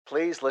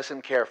Please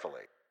listen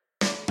carefully.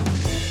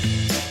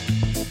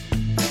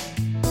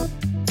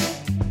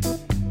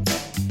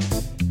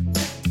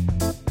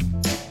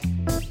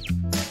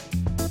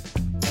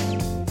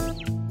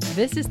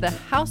 This is the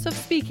House of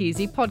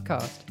SpeakEasy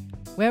podcast,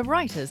 where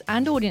writers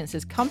and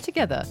audiences come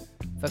together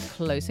for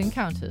close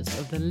encounters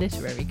of the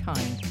literary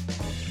kind.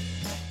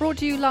 Brought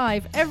to you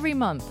live every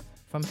month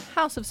from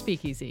House of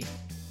SpeakEasy.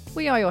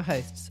 We are your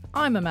hosts.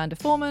 I'm Amanda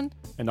Foreman.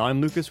 And I'm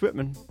Lucas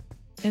Wittmann.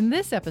 In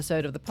this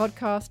episode of the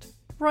podcast,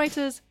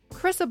 writers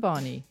Chris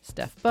Abani,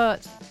 Steph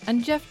Burt,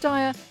 and Geoff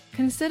Dyer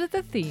consider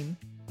the theme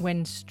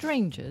When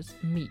Strangers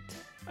Meet.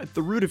 At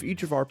the root of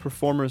each of our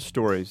performers'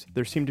 stories,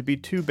 there seem to be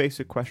two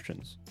basic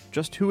questions.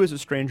 Just who is a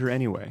stranger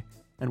anyway?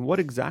 And what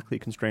exactly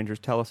can strangers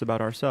tell us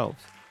about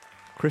ourselves?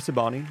 Chris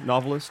Abani,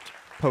 novelist,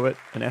 poet,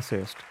 and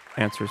essayist,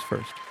 answers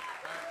first.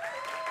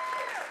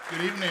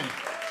 Good evening.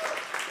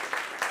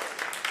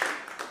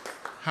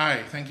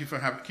 Hi, thank you for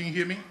having... Can you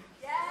hear me?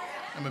 Yes.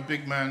 I'm a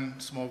big man,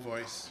 small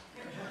voice.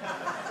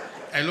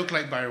 I look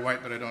like Barry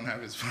White, but I don't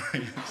have his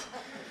voice.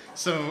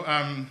 So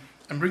I'm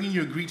bringing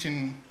you a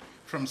greeting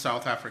from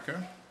South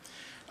Africa.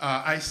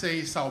 I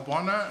say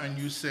Sawubona and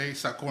you say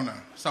Sakona.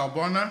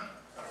 Sawubona,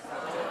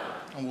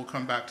 and we'll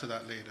come back to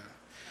that later.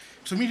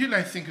 So immediately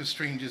I think of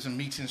strangers and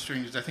meeting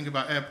strangers. I think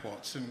about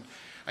airports, and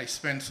I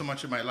spend so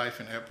much of my life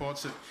in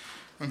airports that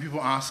when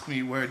people ask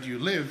me, where do you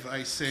live?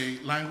 I say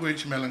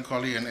language,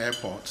 melancholy, and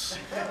airports.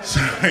 So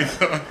I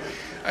thought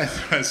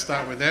I'd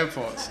start with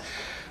airports.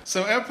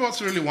 So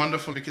airports are really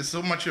wonderful because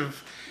so much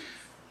of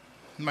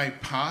my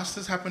past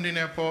has happened in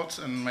airports,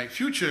 and my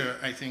future,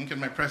 I think,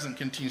 and my present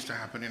continues to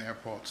happen in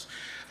airports.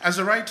 As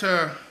a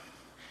writer,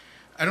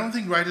 I don't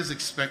think writers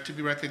expect to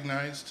be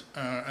recognized,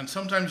 and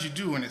sometimes you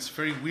do, and it's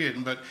very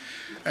weird. But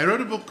I wrote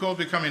a book called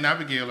Becoming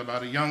Abigail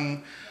about a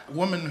young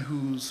woman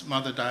whose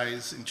mother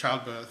dies in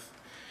childbirth,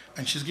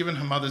 and she's given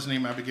her mother's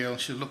name Abigail,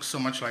 and she looks so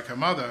much like her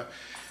mother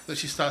that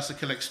she starts to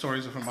collect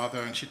stories of her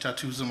mother, and she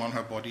tattoos them on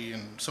her body,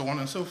 and so on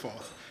and so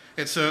forth.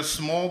 It's a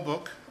small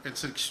book.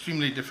 It's an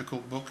extremely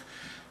difficult book,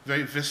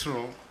 very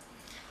visceral.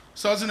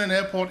 So I was in an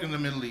airport in the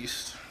Middle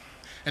East.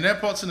 And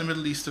airports in the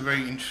Middle East are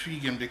very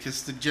intriguing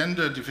because the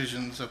gender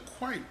divisions are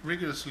quite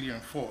rigorously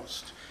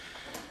enforced.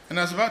 And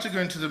I was about to go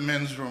into the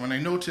men's room, and I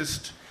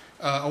noticed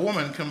a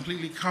woman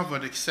completely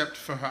covered except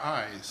for her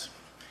eyes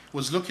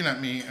was looking at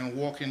me and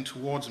walking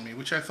towards me,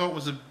 which I thought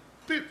was a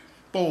bit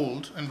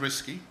bold and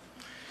risky.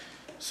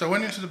 So I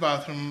went into the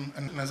bathroom,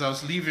 and as I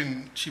was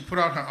leaving, she put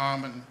out her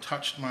arm and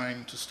touched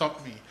mine to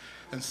stop me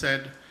and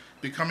said,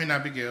 "Becoming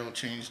Abigail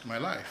changed my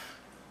life,"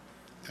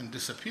 and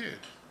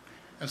disappeared.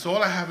 And so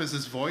all I have is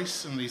this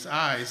voice and these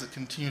eyes that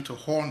continue to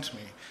haunt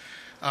me.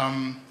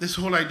 This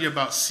whole idea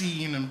about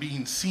seeing and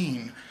being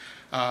seen,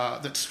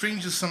 that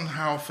strangers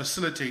somehow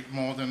facilitate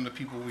more than the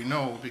people we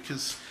know,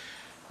 because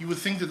you would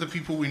think that the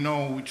people we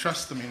know, we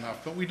trust them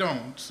enough, but we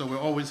don't, so we're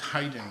always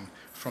hiding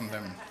from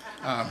them.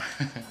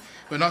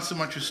 But not so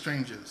much with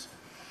strangers.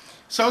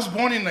 So I was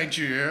born in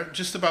Nigeria,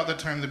 just about the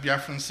time the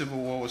Biafran Civil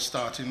War was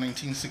starting in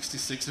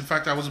 1966. In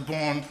fact, I was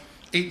born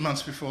 8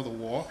 months before the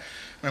war.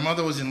 My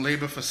mother was in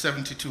labor for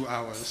 72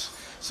 hours.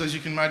 So as you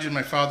can imagine,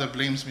 my father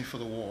blames me for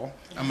the war,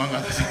 among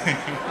other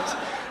things.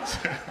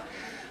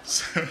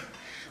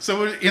 So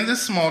we're in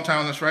this small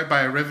town that's right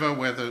by a river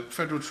where the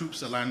federal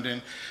troops are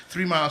landing,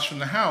 3 miles from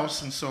the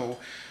house. And so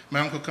my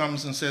uncle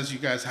comes and says, "You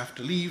guys have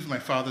to leave." My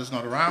father's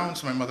not around,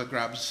 so my mother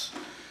grabs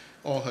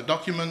all her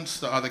documents,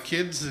 the other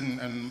kids,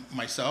 and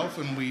myself,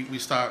 and we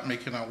start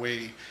making our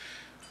way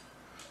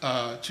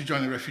to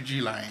join the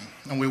refugee line.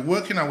 And we're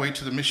working our way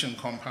to the mission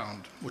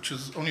compound, which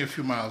is only a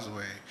few miles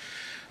away.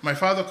 My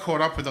father caught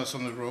up with us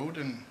on the road,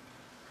 and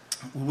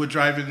we were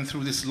driving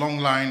through this long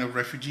line of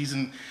refugees,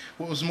 and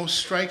what was most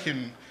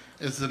striking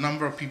is the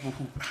number of people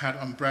who had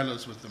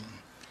umbrellas with them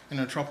in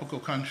a tropical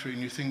country,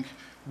 and you think,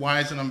 why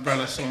is an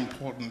umbrella so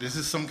important? Is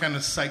this some kind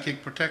of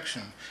psychic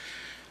protection?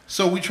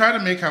 So we try to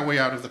make our way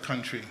out of the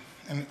country,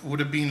 and it would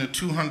have been a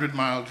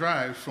 200-mile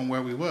drive from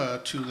where we were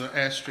to the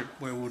airstrip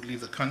where we would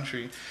leave the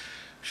country.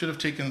 Should have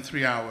taken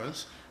 3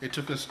 hours. It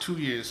took us 2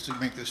 years to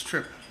make this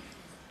trip.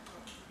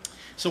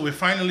 So we're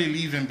finally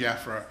leaving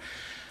Biafra.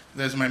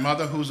 There's my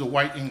mother, who's a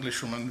white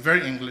English woman,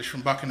 very English,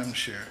 from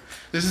Buckinghamshire.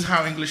 This is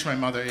how English my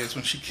mother is.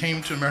 When she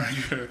came to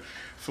America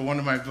for one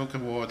of my book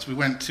awards, we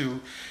went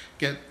to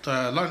get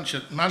lunch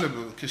at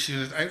Malibu, because she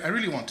said, I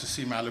really want to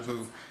see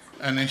Malibu.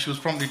 And then she was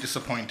promptly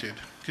disappointed,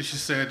 because she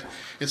said,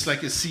 it's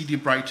like a seedy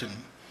Brighton.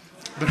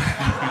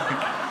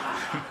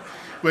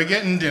 We're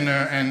getting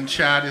dinner, and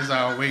Chad is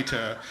our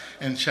waiter,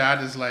 and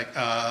Chad is like,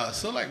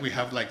 so like we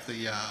have like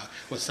the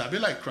wasabi,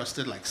 like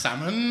crusted like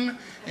salmon,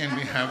 and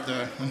we have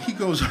and he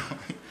goes on.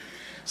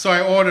 So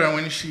I order, and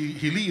when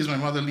he leaves, my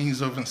mother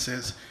leans over and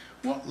says,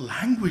 "What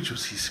language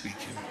was he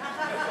speaking?"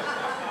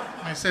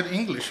 I said,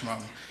 "English,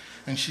 Mom."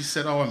 And she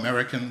said, "Oh,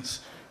 Americans,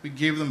 we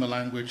gave them a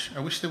language. I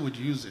wish they would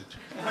use it."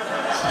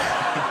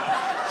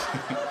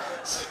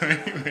 So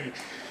anyway,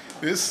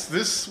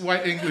 this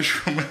white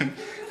English woman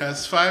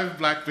has 5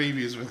 black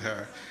babies with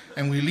her,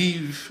 and we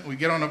leave. We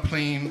get on a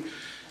plane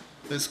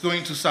that's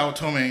going to Sao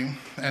Tome,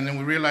 and then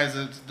we realize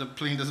that the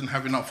plane doesn't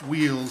have enough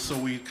wheels, so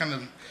we kind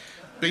of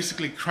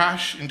basically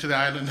crash into the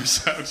island of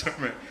Sao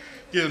Tome.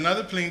 Get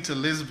another plane to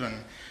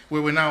Lisbon,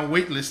 where we're now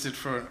waitlisted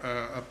for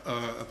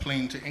a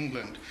plane to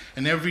England.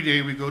 And every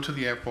day we go to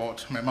the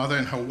airport, my mother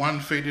in her one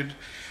faded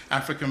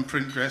African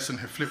print dress and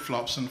her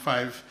flip-flops and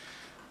 5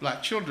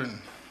 black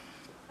children.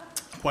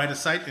 Quite a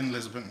sight in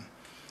Lisbon.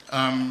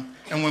 And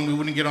when we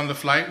wouldn't get on the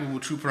flight, we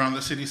would troop around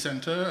the city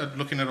center,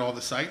 looking at all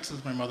the sights,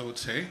 as my mother would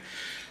say.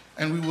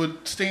 And we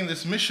would stay in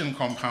this mission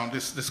compound,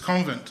 this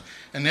convent.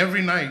 And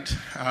every night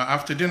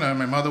after dinner,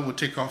 my mother would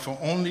take off her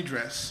only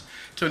dress,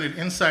 turn it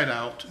inside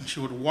out, and she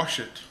would wash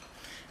it.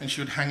 And she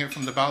would hang it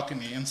from the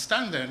balcony and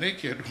stand there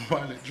naked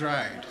while it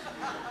dried.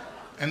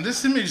 And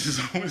this image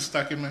is always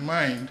stuck in my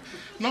mind,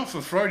 not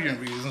for Freudian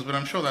reasons, but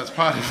I'm sure that's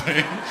part of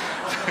it.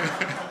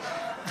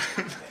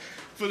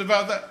 But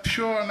about that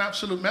pure and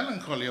absolute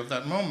melancholy of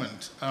that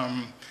moment.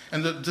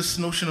 And this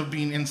notion of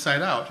being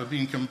inside out, of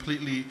being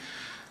completely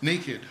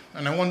naked.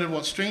 And I wondered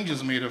what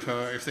strangers made of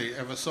her if they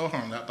ever saw her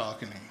on that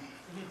balcony.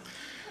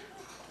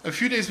 A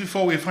few days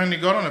before we finally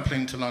got on a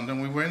plane to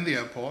London, we were in the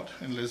airport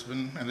in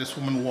Lisbon, and this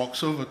woman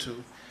walks over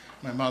to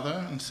my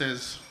mother and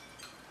says,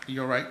 "Are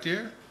you all right,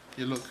 dear?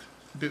 You look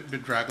a bit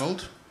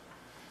bedraggled."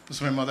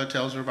 So my mother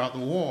tells her about the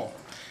war.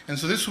 And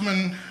so this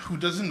woman, who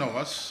doesn't know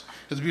us,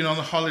 has been on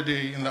a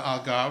holiday in the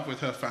Algarve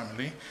with her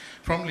family,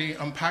 promptly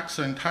unpacks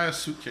her entire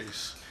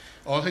suitcase,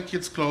 all her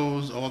kids'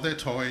 clothes, all their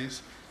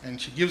toys,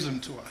 and she gives them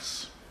to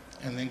us,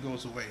 and then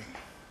goes away.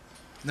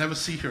 Never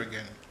see her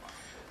again.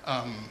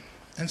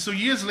 And so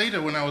years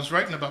later, when I was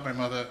writing about my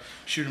mother,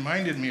 she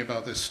reminded me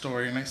about this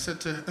story, and I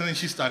said to her, and then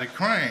she started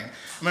crying.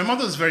 My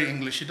mother's very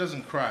English, she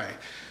doesn't cry.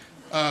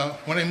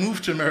 When I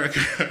moved to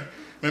America,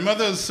 my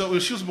mother,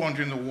 she was born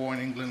during the war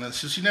in England, and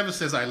she never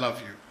says, "I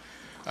love you,"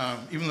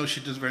 even though she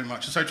does very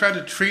much. So I tried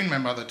to train my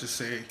mother to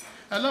say,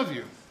 "I love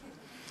you."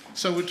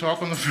 So we'd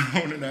talk on the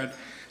phone, and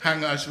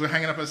we're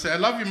hanging up, I'd say, "I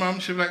love you, Mom."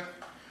 She'd be like,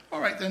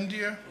 "All right then,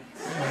 dear."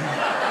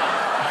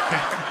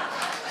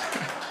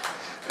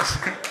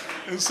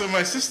 And so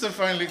my sister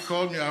finally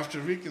called me after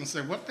a week and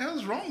said, "What the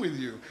hell's wrong with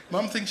you?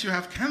 Mom thinks you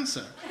have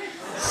cancer."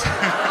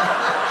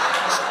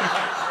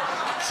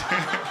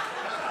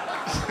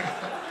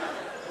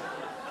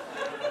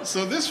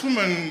 So this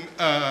woman,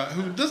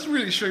 who doesn't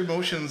really show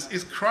emotions,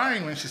 is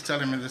crying when she's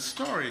telling me this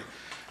story.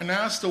 And I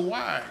asked her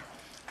why.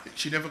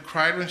 She never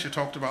cried when she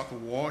talked about the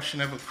war. She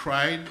never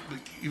cried,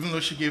 even though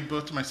she gave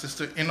birth to my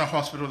sister in a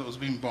hospital that was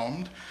being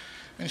bombed.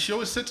 And she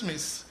always said to me,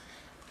 "It's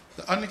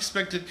the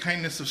unexpected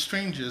kindness of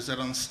strangers that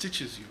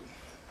unstitches you.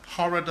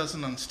 Horror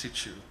doesn't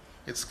unstitch you.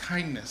 It's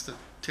kindness that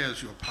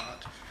tears you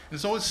apart." And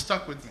it's always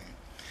stuck with me.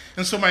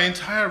 And so my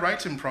entire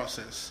writing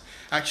process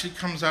actually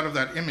comes out of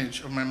that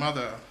image of my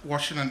mother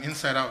washing an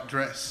inside-out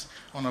dress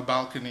on a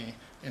balcony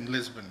in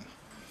Lisbon.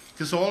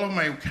 Because all of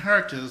my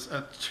characters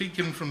are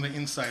taken from the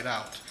inside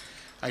out.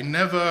 I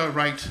never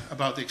write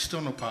about the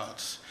external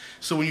parts.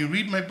 So when you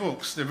read my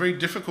books, they're very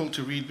difficult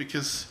to read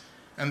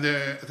and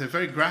they're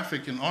very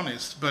graphic and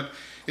honest, but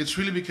it's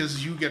really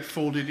because you get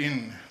folded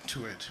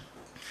into it.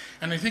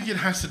 And I think it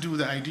has to do with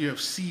the idea of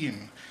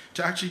seeing,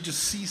 to actually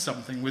just see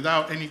something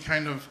without any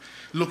kind of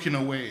looking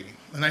away.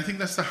 And I think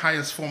that's the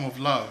highest form of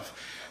love,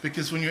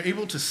 because when you're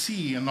able to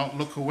see and not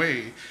look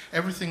away,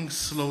 everything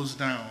slows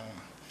down.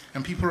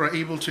 And people are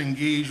able to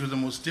engage with the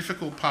most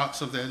difficult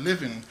parts of their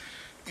living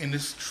in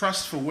this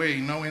trustful way,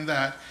 knowing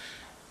that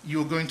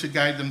you're going to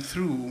guide them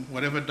through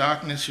whatever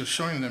darkness you're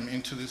showing them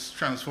into this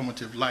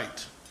transformative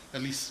light.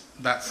 At least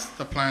that's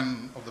the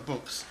plan of the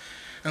books.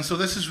 And so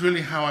this is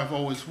really how I've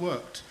always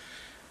worked,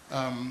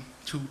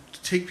 to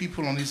take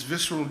people on these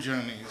visceral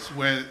journeys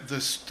where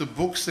the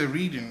books they're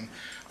reading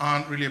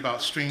aren't really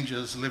about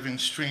strangers living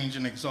strange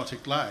and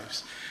exotic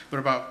lives, but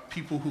about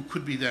people who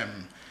could be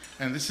them.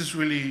 And this is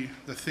really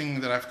the thing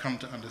that I've come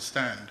to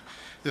understand,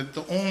 that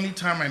the only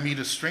time I meet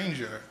a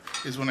stranger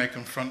is when I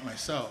confront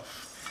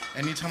myself.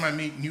 Anytime I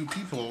meet new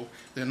people,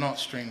 they're not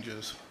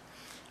strangers.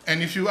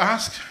 And if you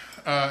ask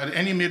at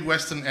any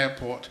Midwestern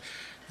airport,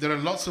 there are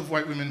lots of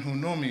white women who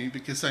know me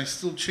because I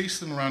still chase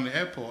them around the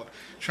airport,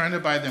 trying to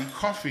buy them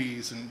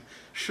coffees and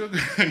sugar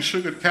and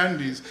sugared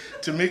candies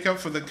to make up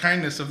for the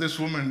kindness of this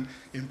woman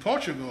in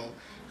Portugal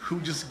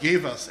who just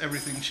gave us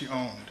everything she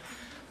owned.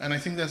 And I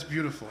think that's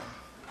beautiful.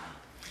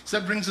 So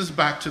that brings us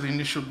back to the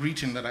initial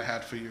greeting that I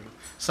had for you,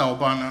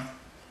 Saubana.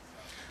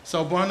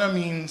 Saubana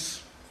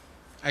means,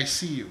 "I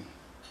see you."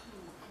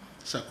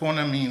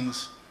 Sakona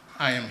means,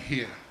 "I am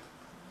here."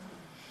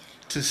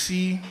 To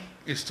see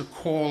is to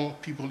call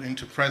people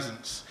into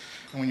presence.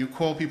 And when you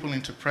call people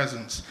into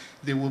presence,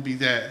 they will be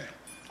there,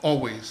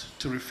 always,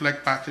 to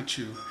reflect back at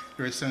you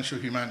your essential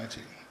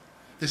humanity.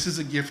 This is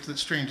a gift that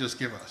strangers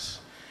give us,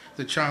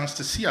 the chance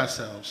to see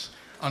ourselves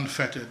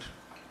unfettered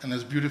and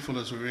as beautiful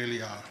as we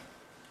really are.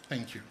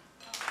 Thank you.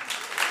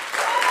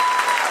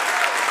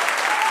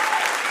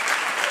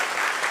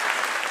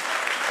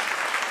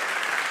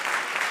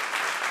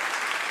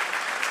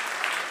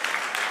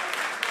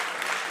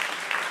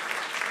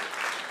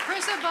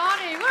 Chris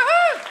Abani,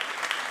 woohoo!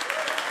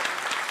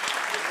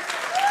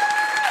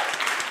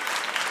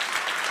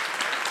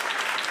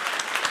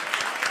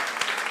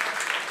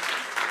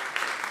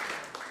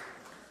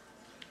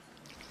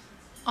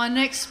 Our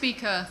next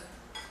speaker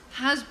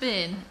has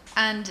been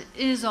and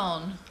is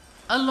on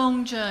a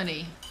long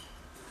journey.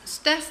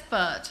 Steph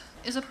Burt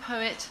is a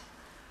poet,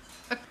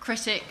 a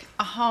critic,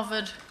 a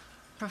Harvard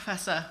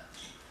professor.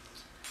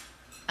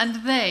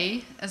 And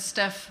they, as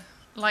Steph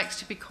likes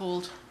to be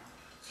called,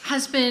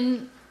 has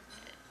been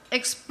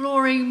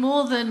exploring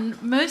more than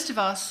most of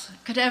us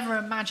could ever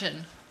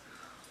imagine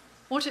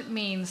what it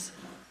means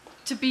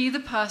to be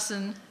the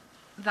person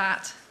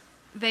that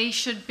they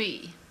should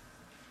be.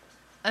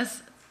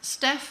 As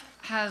Steph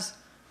has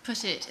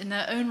put it in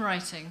their own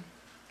writing,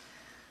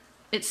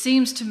 it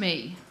seems to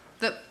me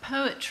that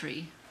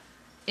poetry,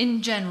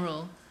 in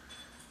general,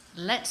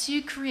 lets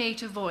you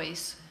create a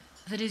voice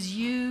that is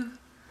you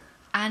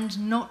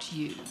and not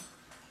you.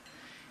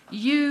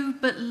 You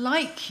but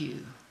like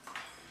you.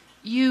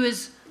 You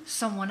as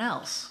someone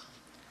else.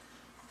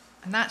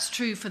 And that's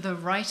true for the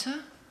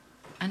writer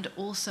and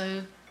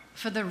also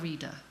for the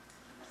reader.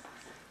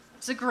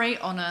 It's a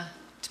great honor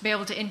to be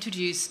able to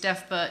introduce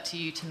Steph Burt to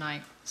you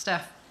tonight.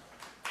 Steph.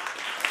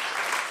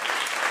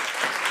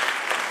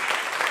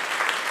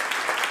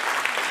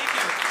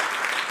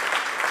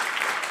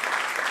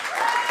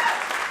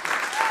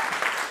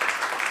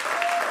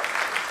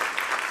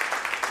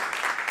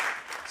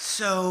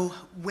 So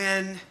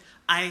when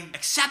I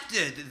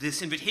accepted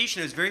this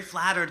invitation, I was very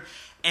flattered,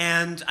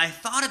 and I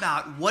thought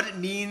about what it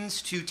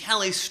means to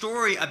tell a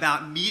story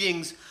about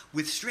meetings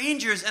with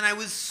strangers, and I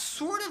was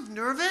sort of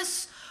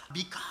nervous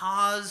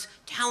because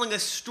telling a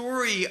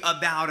story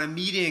about a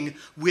meeting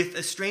with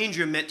a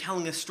stranger meant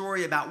telling a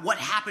story about what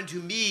happened to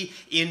me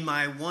in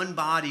my one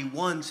body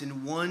once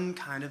in one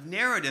kind of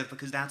narrative,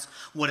 because that's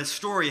what a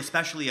story,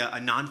 especially a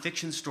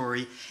nonfiction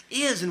story,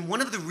 is. And one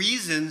of the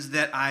reasons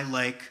that I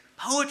like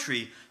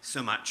poetry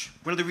so much,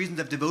 one of the reasons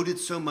I've devoted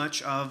so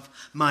much of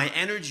my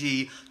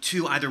energy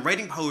to either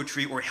writing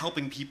poetry or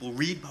helping people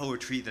read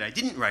poetry that I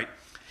didn't write,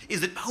 is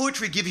that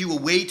poetry gives you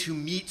a way to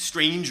meet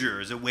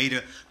strangers, a way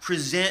to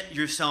present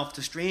yourself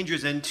to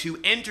strangers and to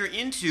enter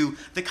into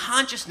the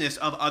consciousness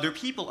of other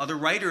people, other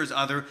writers,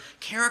 other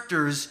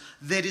characters,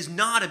 that is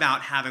not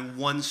about having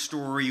one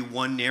story,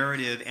 one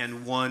narrative,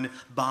 and one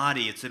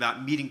body. It's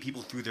about meeting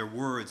people through their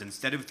words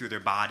instead of through their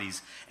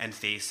bodies and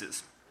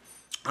faces.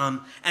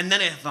 And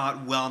then I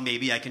thought, well,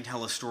 maybe I can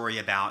tell a story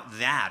about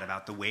that,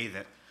 about the way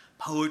that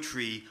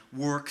poetry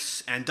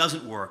works and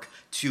doesn't work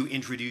to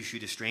introduce you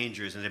to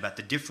strangers, and about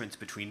the difference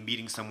between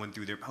meeting someone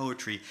through their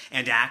poetry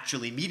and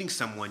actually meeting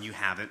someone you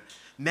haven't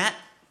met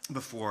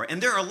before.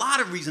 And there are a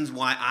lot of reasons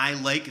why I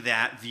like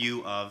that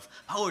view of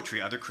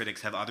poetry. Other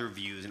critics have other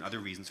views and other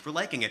reasons for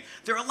liking it.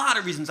 There are a lot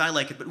of reasons I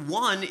like it, but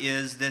one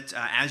is that,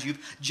 as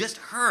you've just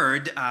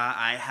heard,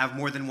 I have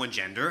more than one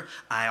gender.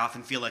 I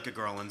often feel like a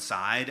girl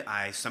inside.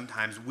 I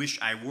sometimes wish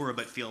I were,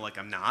 but feel like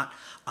I'm not.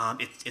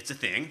 It's a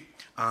thing.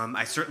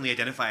 I certainly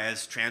identify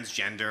as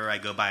transgender. I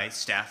go by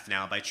Steph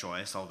now by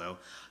choice, although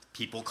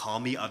people call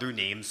me other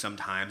names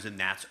sometimes, and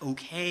that's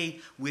okay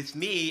with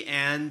me,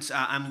 and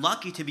I'm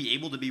lucky to be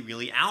able to be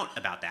really out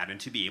about that and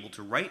to be able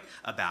to write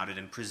about it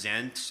and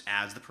present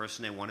as the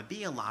person I want to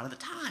be a lot of the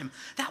time.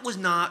 That was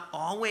not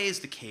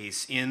always the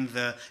case in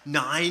the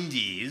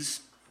 90s.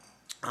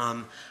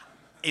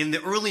 In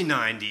the early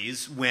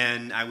 90s,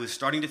 when I was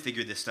starting to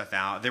figure this stuff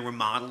out, there were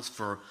models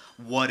for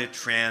what a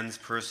trans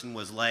person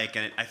was like,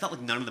 and I felt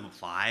like none of them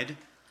applied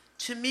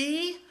to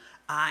me.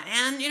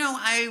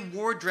 I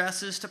wore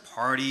dresses to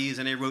parties,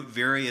 and I wrote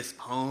various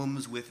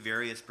poems with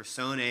various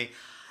personae.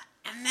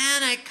 And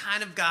then I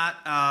kind of got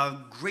a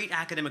great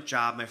academic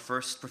job, my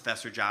first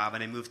professor job,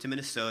 and I moved to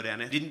Minnesota,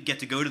 and I didn't get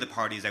to go to the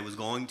parties I was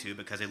going to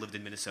because I lived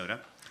in Minnesota.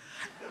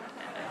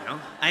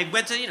 I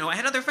went to, I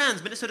had other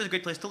friends. Minnesota's a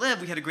great place to live.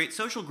 We had a great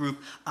social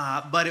group,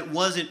 but it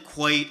wasn't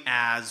quite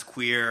as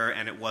queer,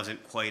 and it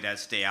wasn't quite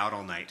as stay out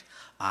all night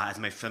as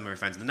my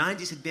friends in the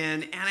 90s had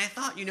been. And I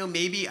thought,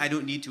 maybe I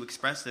don't need to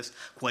express this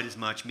quite as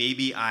much.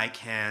 Maybe I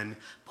can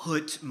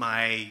put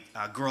my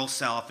girl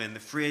self in the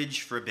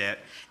fridge for a bit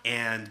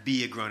and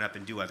be a grown-up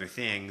and do other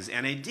things.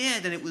 And I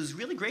did, and it was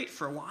really great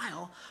for a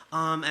while.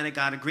 And I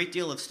got a great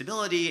deal of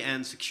stability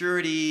and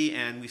security,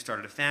 and we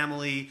started a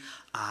family,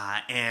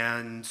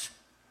 and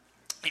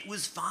it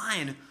was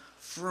fine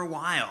for a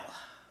while.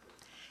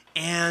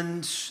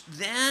 And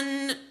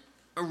then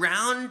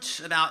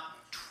around about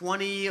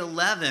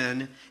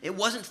 2011, it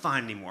wasn't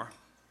fine anymore.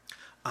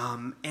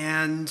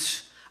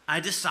 And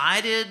I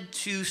decided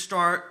to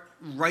start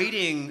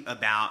writing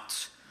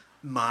about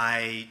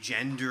my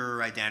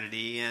gender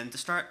identity and to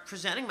start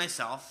presenting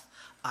myself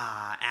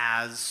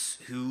as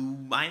who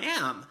I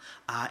am,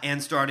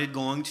 and started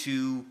going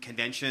to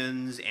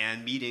conventions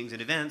and meetings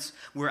and events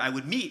where I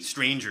would meet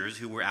strangers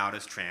who were out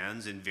as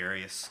trans in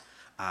various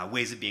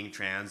ways of being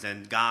trans,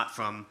 and got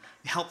from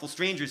helpful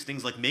strangers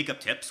things like makeup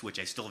tips, which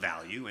I still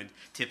value, and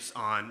tips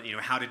on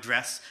how to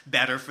dress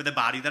better for the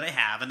body that I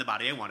have and the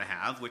body I want to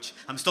have, which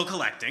I'm still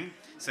collecting,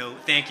 so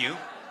thank you.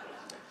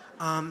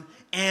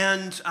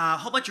 And a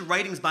whole bunch of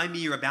writings by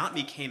me or about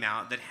me came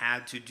out that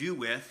had to do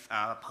with,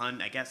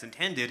 pun I guess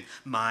intended,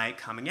 my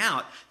coming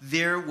out.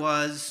 There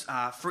was,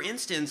 for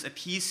instance, a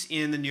piece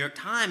in the New York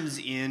Times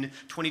in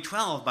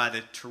 2012 by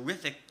the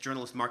terrific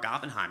journalist Mark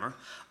Oppenheimer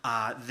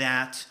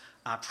that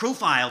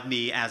profiled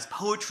me as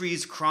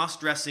poetry's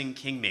cross-dressing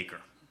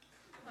kingmaker.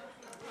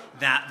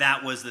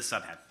 That was the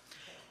subhead.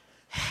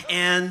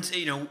 And,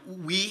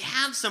 we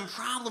have some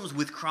problems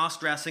with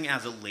cross-dressing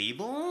as a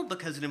label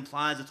because it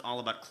implies it's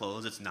all about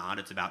clothes. It's not.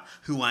 It's about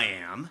who I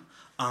am.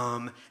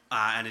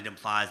 And it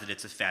implies that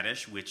it's a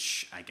fetish,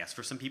 which I guess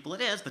for some people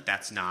it is, but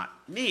that's not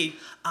me.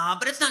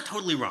 But it's not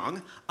totally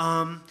wrong.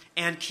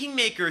 And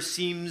Kingmaker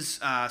seems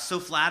so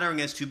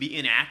flattering as to be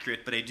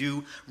inaccurate, but I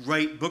do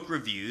write book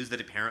reviews that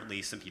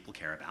apparently some people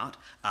care about,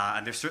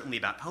 and they're certainly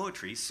about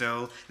poetry.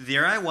 So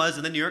there I was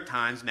in the New York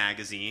Times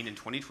Magazine in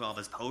 2012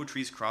 as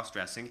poetry's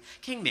cross-dressing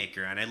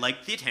Kingmaker, and I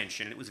liked the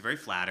attention. It was very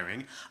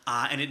flattering,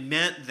 and it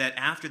meant that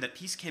after that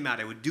piece came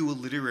out, I would do a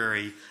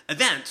literary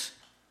event.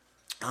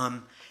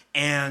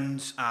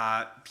 And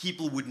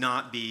people would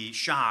not be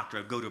shocked, or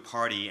I'd go to a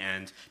party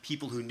and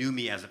people who knew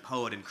me as a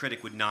poet and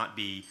critic would not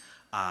be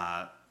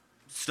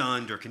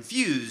stunned or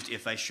confused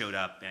if I showed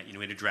up in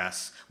a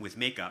dress with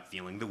makeup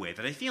feeling the way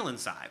that I feel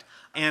inside.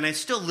 And I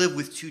still live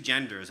with two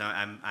genders.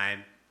 I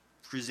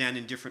present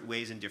in different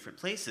ways in different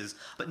places,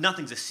 but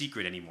nothing's a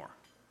secret anymore.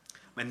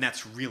 And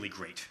that's really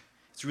great.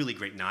 It's really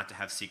great not to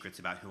have secrets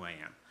about who I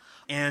am.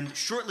 And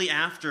shortly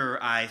after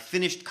I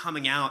finished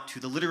coming out to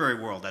the literary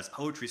world as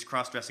poetry's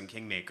cross-dressing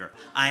kingmaker,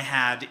 I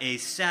had a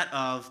set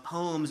of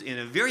poems in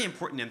a very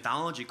important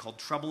anthology called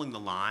Troubling the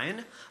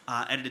Line,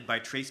 edited by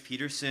Trace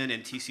Peterson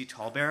and T.C.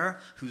 Tallbearer,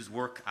 whose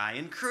work I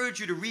encourage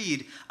you to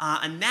read.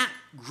 And that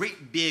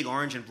great big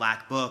orange and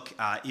black book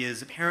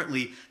is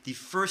apparently the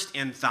first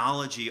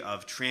anthology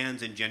of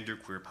trans and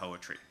genderqueer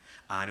poetry.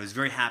 And I was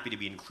very happy to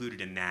be included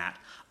in that.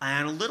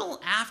 And a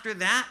little after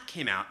that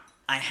came out,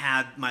 I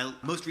had my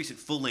most recent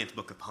full-length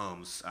book of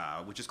poems,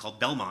 which is called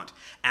Belmont,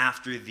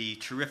 after the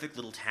terrific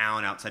little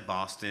town outside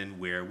Boston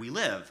where we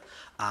live.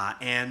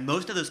 And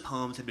most of those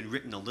poems had been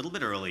written a little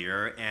bit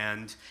earlier,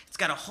 and it's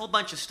got a whole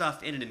bunch of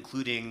stuff in it,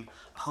 including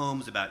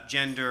poems about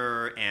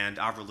gender, and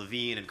Avril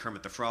Lavigne, and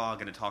Kermit the Frog,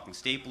 and a talking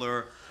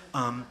stapler.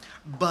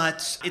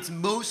 But it's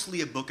mostly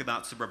a book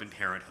about suburban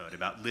parenthood,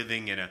 about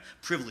living in a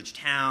privileged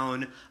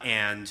town,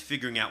 and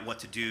figuring out what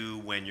to do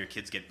when your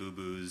kids get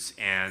boo-boos,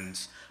 and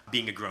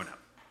being a grown-up.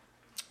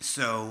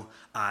 So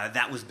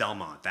that was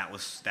Belmont.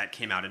 That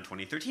came out in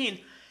 2013.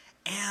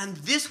 And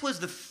this was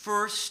the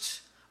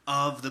first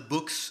of the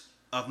books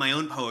of my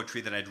own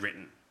poetry that I'd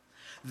written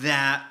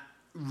that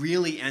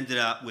really ended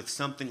up with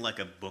something like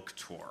a book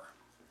tour.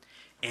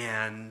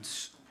 And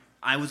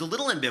I was a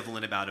little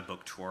ambivalent about a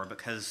book tour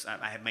because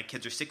my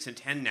kids are 6 and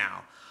 10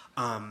 now.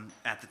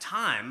 At the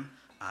time,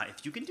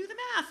 if you can do the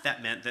math,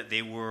 that meant that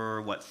they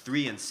were,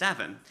 3 and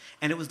 7.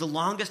 And it was the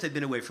longest I'd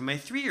been away from my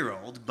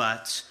 3-year-old,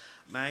 but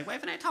my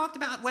wife and I talked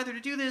about whether to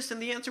do this,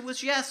 and the answer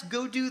was yes,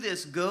 go do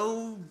this.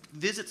 Go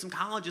visit some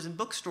colleges and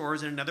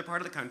bookstores in another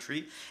part of the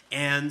country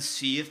and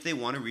see if they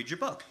want to read your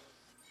book.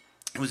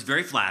 It was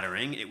very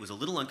flattering. It was a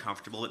little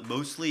uncomfortable.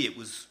 Mostly it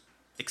was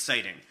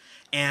exciting.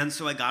 And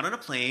so I got on a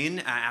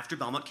plane after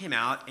Belmont came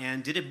out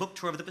and did a book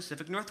tour of the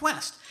Pacific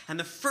Northwest. And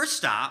the first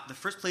stop, the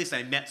first place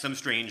I met some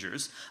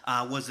strangers,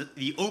 was at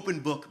the Open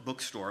Book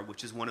bookstore,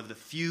 which is one of the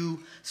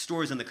few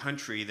stores in the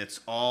country that's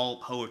all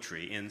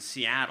poetry in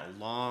Seattle.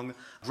 Long,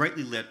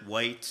 brightly lit,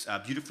 white,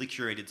 beautifully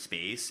curated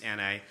space.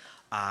 And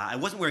I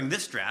wasn't wearing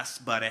this dress,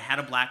 but I had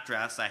a black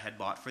dress I had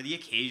bought for the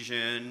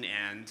occasion,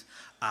 and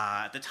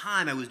at the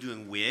time I was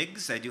doing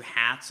wigs. I do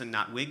hats and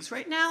not wigs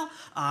right now,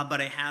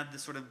 but I had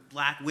this sort of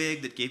black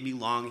wig that gave me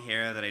long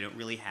hair that I don't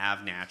really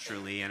have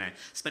naturally, and I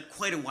spent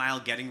quite a while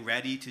getting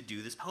ready to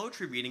do this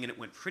poetry reading, and it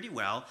went pretty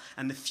well.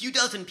 And the few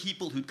dozen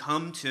people who'd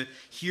come to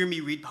hear me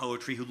read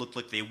poetry who looked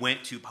like they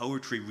went to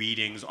poetry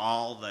readings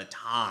all the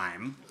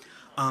time,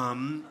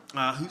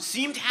 who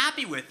seemed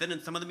happy with it,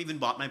 and some of them even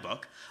bought my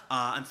book,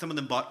 and some of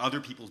them bought other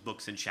people's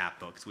books and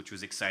chapbooks, which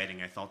was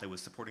exciting. I felt I was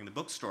supporting the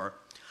bookstore.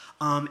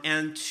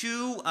 And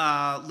two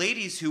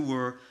ladies who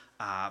were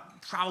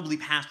probably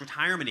past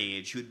retirement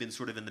age, who had been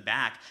sort of in the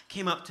back,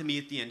 came up to me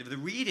at the end of the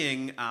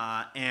reading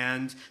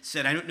and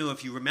said, "I don't know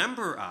if you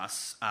remember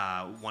us,"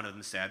 one of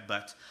them said,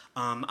 "but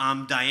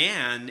I'm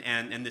Diane,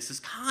 and this is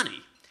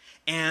Connie."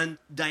 And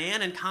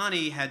Diane and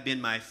Connie had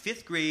been my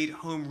 5th grade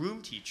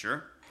homeroom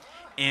teacher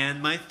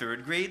and my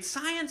 3rd grade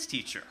science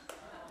teacher.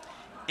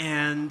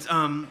 And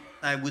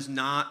I was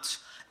not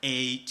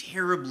a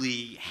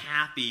terribly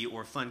happy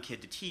or fun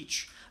kid to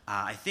teach.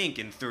 I think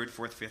in 3rd,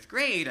 4th, 5th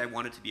grade, I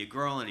wanted to be a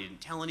girl and I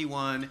didn't tell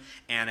anyone,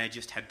 and I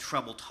just had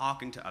trouble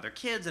talking to other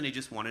kids, and I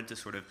just wanted to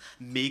sort of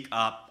make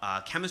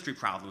up chemistry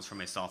problems for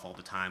myself all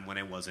the time when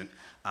I wasn't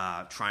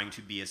trying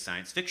to be a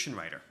science fiction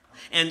writer.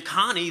 And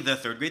Connie, the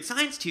 3rd grade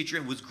science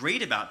teacher, was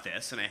great about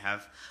this, and I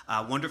have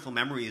wonderful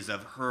memories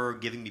of her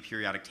giving me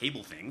periodic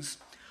table things.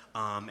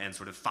 And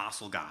sort of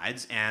fossil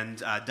guides. And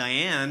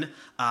Diane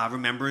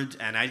remembered,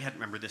 and I hadn't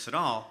remembered this at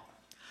all,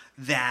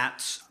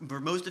 that for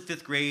most of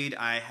 5th grade,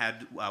 I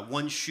had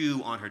one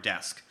shoe on her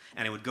desk,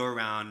 and I would go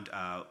around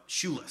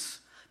shoeless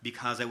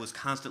because I was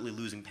constantly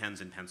losing pens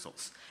and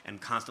pencils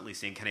and constantly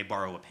saying, "Can I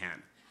borrow a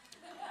pen?"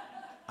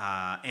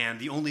 And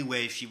the only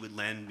way she would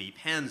lend me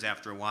pens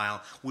after a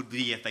while would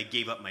be if I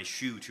gave up my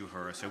shoe to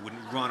her so I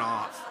wouldn't run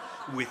off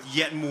with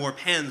yet more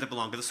pens that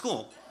belonged to the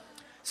school.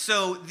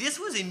 So this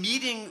was a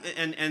meeting,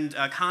 and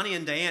Connie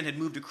and Diane had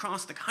moved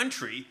across the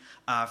country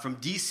from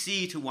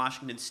D.C. to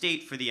Washington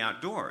State for the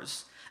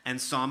outdoors, and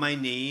saw my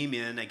name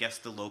in, I guess,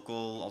 the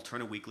local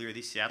Alternative Weekly or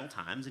the Seattle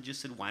Times, and just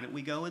said, why don't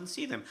we go and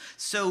see them?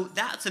 So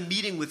that's a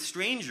meeting with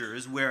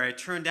strangers where I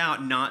turned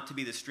out not to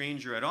be the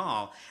stranger at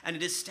all, and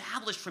it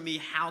established for me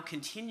how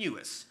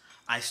continuous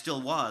I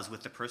still was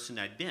with the person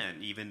I'd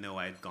been, even though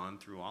I'd gone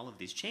through all of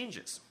these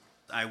changes.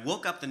 I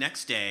woke up the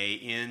next day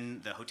in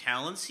the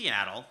hotel in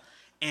Seattle,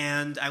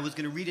 and I was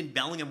going to read in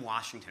Bellingham,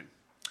 Washington,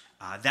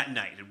 that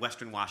night at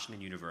Western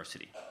Washington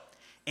University.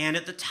 And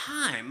at the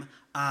time,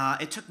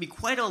 it took me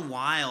quite a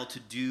while to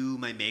do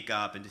my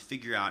makeup and to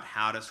figure out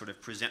how to sort of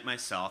present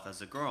myself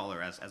as a girl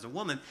or as a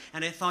woman.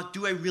 And I thought,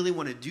 do I really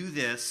want to do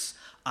this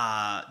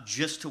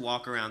just to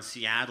walk around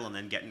Seattle and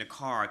then get in a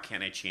car?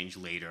 Can I change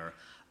later?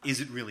 Is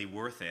it really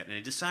worth it? And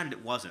I decided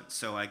it wasn't.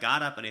 So I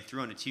got up and I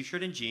threw on a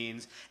t-shirt and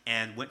jeans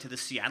and went to the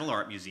Seattle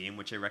Art Museum,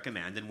 which I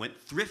recommend, and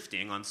went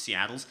thrifting on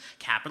Seattle's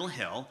Capitol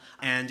Hill.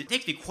 And it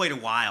takes me quite a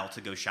while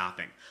to go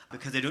shopping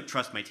because I don't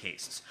trust my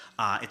tastes.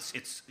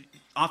 It's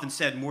often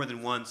said more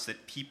than once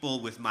that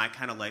people with my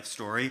kind of life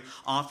story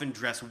often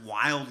dress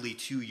wildly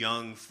too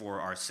young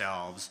for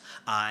ourselves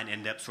and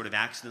end up sort of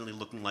accidentally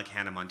looking like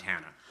Hannah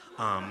Montana.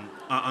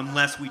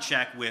 Unless we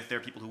check with, there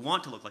are people who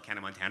want to look like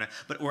Hannah Montana,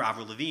 or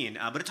Avril Lavigne,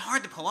 but it's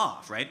hard to pull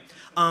off, right?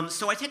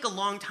 So I take a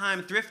long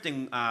time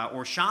thrifting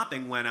or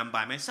shopping when I'm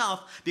by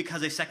myself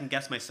because I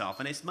second-guess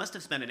myself, and I must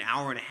have spent an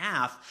hour and a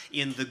half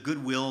in the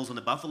Goodwills and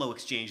the Buffalo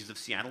Exchanges of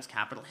Seattle's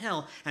Capitol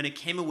Hill, and I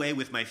came away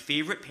with my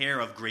favorite pair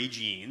of gray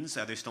jeans.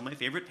 They're still my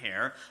favorite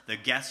pair, the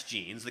Guess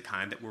jeans, the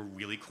kind that were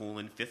really cool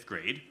in 5th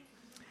grade.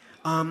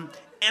 And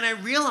I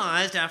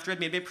realized after I'd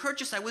made my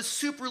purchase I was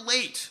super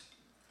late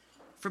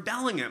for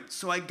Bellingham.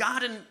 So I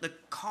got in the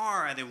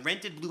car, the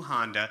rented blue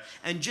Honda,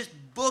 and just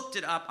booked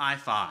it up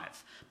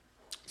I-5.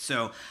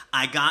 So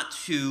I got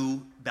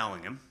to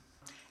Bellingham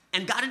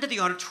and got into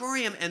the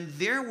auditorium, and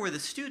there were the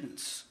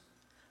students,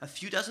 a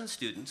few dozen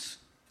students,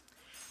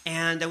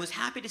 and I was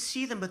happy to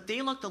see them, but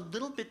they looked a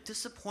little bit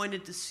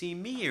disappointed to see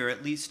me, or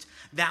at least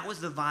that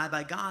was the vibe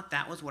I got,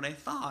 that was what I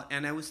thought,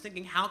 and I was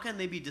thinking, how can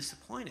they be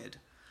disappointed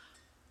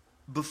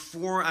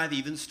before I've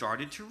even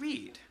started to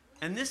read?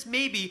 And this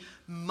may be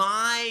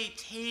my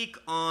take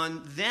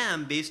on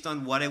them based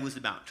on what I was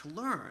about to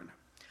learn.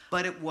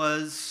 But it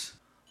was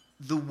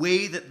the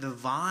way that the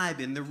vibe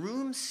in the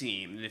room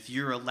seemed. And if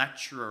you're a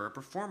lecturer or a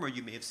performer,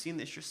 you may have seen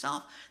this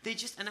yourself.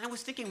 And I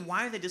was thinking,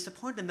 why are they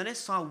disappointed? And then I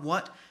saw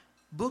what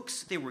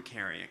books they were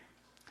carrying.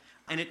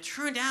 And it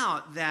turned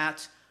out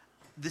that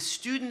the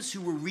students who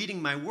were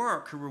reading my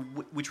work,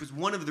 which was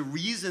one of the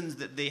reasons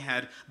that they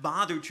had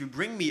bothered to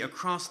bring me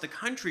across the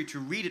country to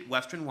read at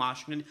Western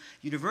Washington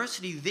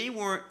University, they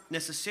weren't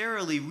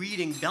necessarily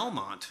reading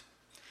Belmont,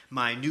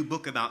 my new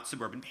book about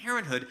suburban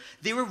parenthood.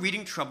 They were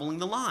reading Troubling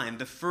the Line,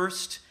 the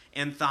first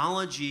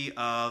anthology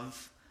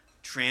of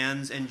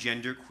trans and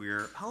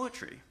genderqueer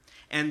poetry.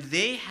 And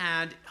they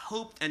had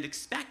hoped and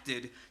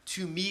expected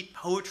to meet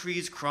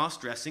poetry's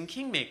cross-dressing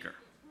kingmaker.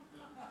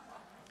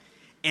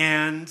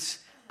 And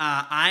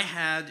I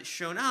had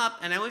shown up,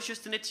 and I was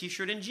just in a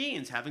t-shirt and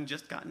jeans, having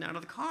just gotten out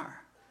of the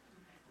car.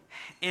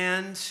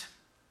 And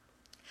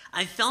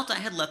I felt I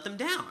had let them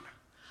down.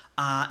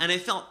 And I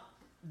felt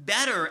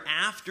better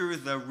after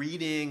the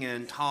reading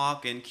and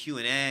talk and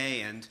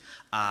Q&A, and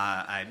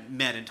I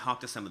met and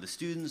talked to some of the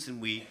students, and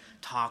we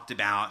talked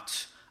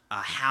about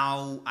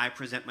how I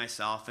present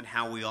myself and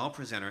how we all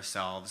present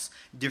ourselves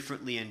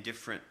differently in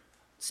different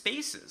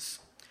spaces.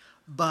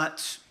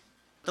 But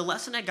the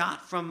lesson I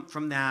got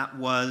from that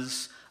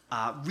was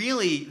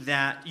really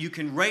that you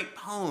can write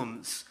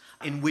poems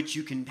in which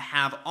you can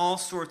have all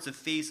sorts of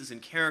faces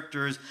and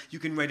characters. You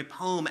can write a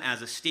poem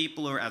as a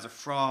stapler, as a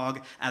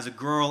frog, as a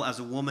girl, as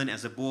a woman,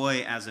 as a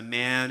boy, as a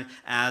man,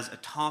 as a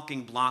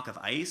talking block of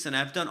ice. And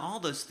I've done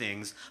all those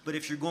things, but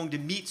if you're going to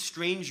meet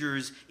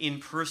strangers in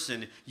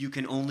person, you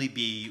can only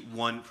be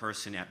one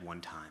person at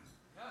one time.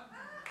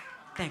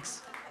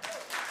 Thanks.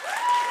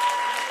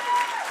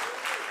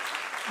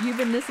 You've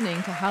been listening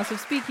to House of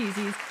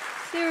Speakeasy's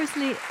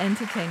seriously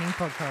entertaining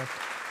podcast,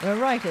 where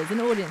writers and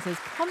audiences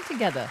come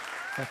together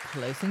for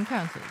close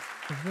encounters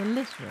of the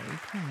literary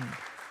kind.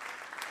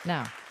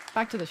 Now,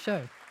 back to the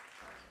show.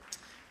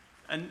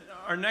 And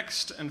our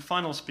next and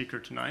final speaker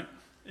tonight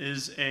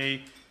is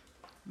a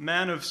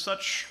man of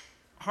such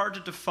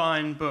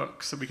hard-to-define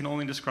books that we can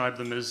only describe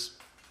them as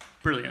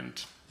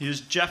brilliant. He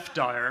is Geoff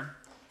Dyer,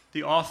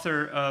 the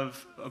author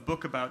of a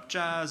book about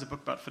jazz, a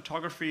book about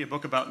photography, a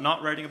book about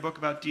not writing a book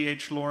about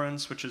D.H.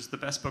 Lawrence, which is the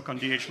best book on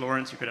D.H.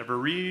 Lawrence you could ever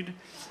read.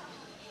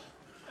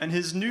 And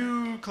his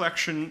new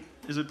collection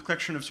is a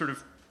collection of sort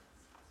of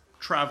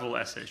travel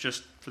essays,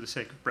 just for the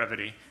sake of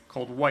brevity,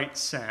 called White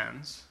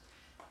Sands.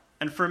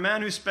 And for a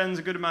man who spends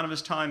a good amount of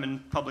his time in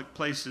public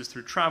places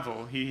through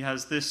travel, he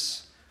has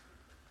this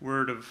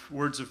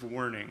words of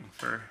warning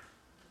for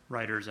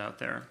writers out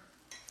there.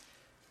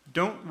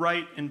 Don't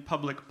write in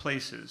public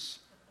places.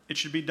 It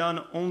should be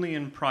done only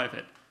in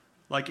private,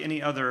 like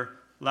any other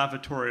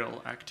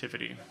lavatorial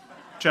activity.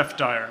 Geoff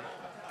Dyer.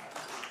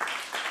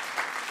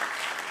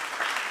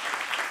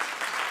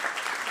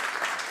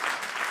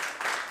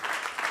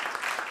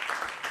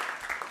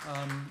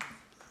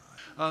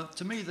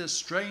 To me, the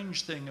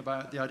strange thing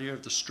about the idea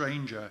of the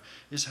stranger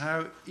is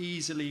how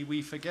easily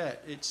we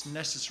forget its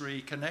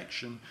necessary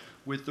connection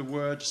with the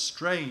word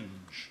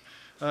strange.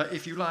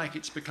 If you like,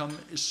 it's become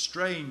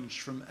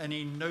estranged from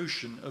any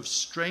notion of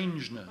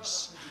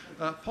strangeness.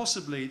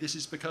 Possibly this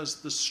is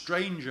because the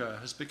stranger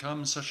has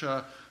become such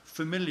a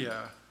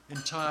familiar,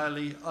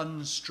 entirely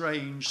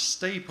unstrange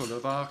staple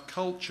of our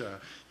culture.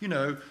 You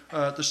know,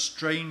 the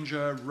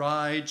stranger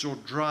rides or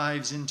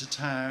drives into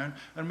town,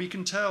 and we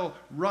can tell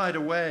right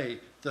away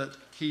that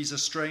he's a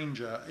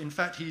stranger. In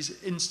fact,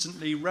 he's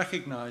instantly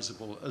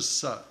recognizable as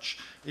such.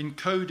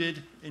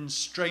 Encoded in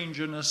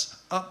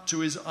strangeness up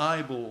to his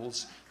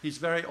eyeballs, he's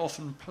very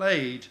often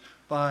played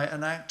by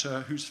an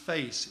actor whose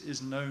face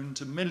is known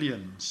to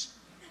millions.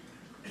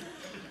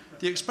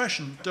 The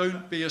expression,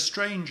 "don't be a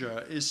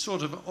stranger," is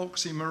sort of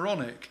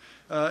oxymoronic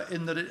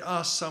in that it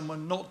asks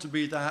someone not to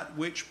be that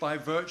which, by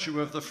virtue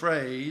of the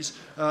phrase,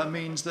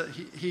 means that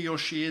he or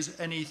she is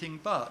anything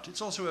but.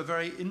 It's also a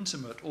very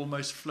intimate,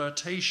 almost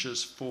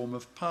flirtatious form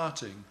of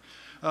parting.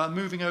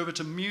 Moving over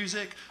to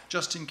music,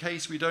 just in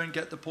case we don't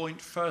get the point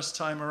first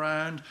time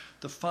around,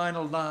 the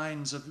final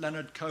lines of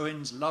Leonard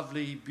Cohen's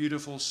lovely,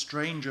 beautiful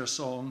Stranger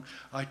song,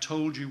 "I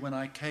told you when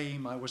I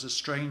came I was a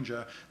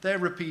stranger," they're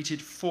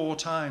repeated 4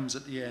 times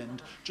at the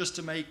end, just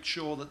to make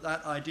sure that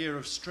that idea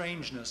of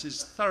strangeness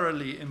is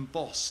thoroughly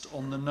embossed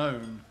on the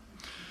known.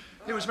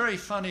 It was very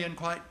funny and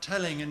quite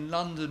telling in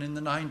London in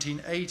the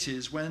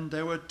 1980s when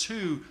there were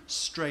 2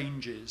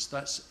 strangers,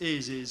 that's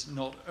is,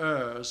 not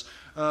ers,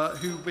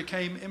 who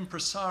became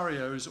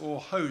impresarios or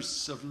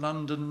hosts of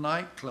London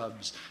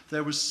nightclubs.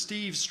 There was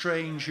Steve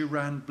Strange, who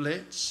ran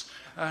Blitz,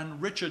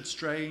 and Richard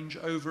Strange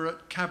over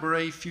at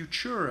Cabaret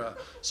Futura.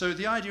 So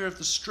the idea of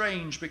the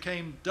strange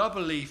became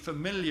doubly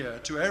familiar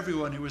to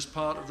everyone who was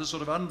part of the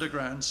sort of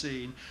underground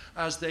scene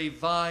as they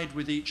vied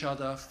with each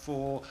other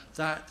for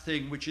that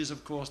thing which is,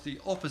 of course,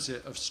 the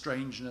opposite of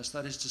strangeness,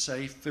 that is to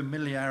say,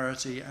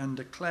 familiarity and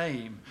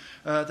acclaim.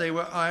 They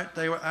were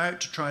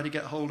out to try to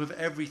get hold of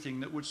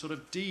everything that would sort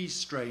of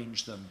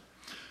de-strange them.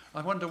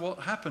 I wonder what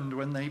happened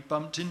when they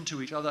bumped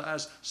into each other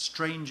as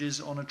strangers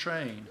on a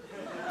train.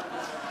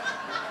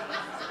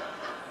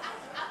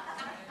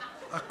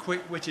 A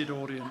quick-witted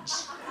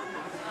audience.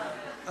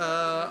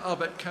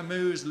 Albert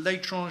Camus'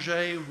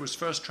 L'Étranger was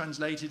first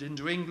translated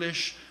into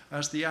English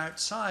as The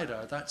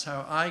Outsider. That's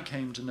how I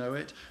came to know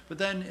it. But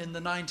then in the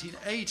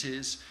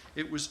 1980s,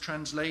 it was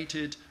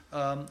translated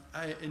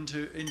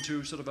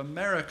into sort of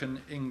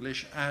American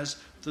English as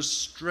The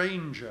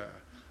Stranger.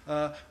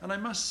 And I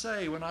must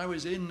say, when I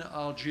was in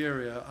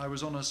Algeria, I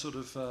was on a sort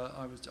of,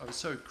 I was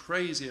so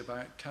crazy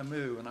about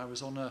Camus, and I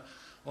was on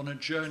a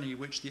journey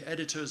which the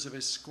editors of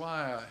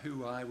Esquire,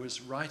 who I was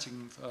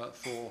writing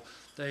for,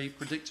 they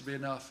predictably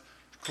enough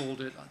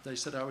called it, they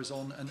said I was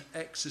on an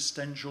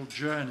existential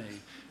journey.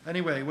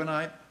 Anyway, when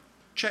I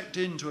checked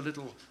into a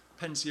little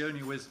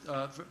pensione with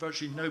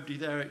virtually nobody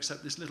there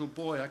except this little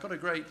boy, I got a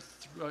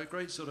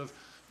great sort of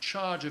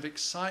charge of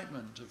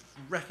excitement, of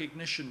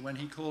recognition when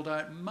he called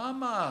out,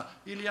 "Mama,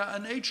 il y a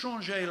un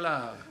étranger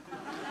là."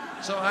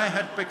 So I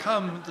had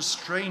become the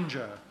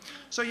stranger.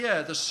 So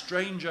yeah, the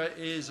stranger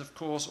is, of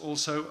course,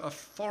 also a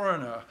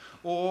foreigner,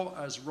 or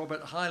as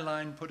Robert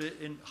Heinlein put it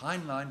in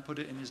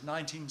his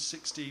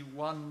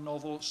 1961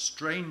 novel,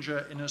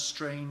 Stranger in a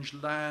Strange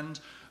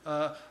Land.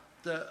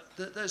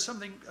 There's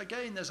something,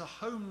 again, there's a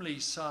homely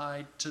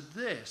side to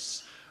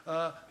this.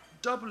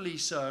 Doubly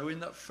so in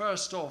that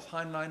first off,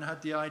 Heinlein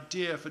had the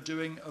idea for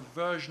doing a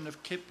version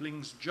of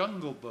Kipling's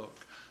Jungle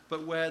Book,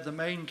 but where the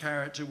main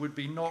character would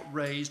be not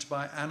raised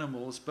by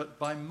animals, but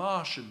by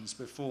Martians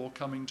before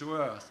coming to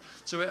Earth.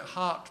 So it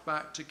harked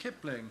back to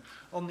Kipling.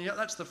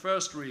 That's the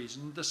first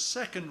reason. The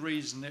second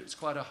reason it's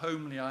quite a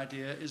homely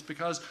idea is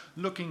because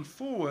looking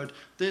forward,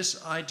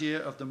 this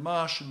idea of the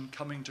Martian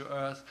coming to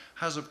Earth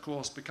has, of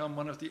course, become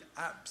one of the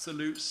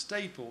absolute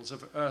staples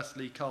of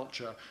earthly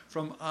culture,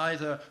 from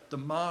either the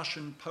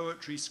Martian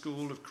poetry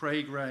school of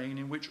Craig Raine,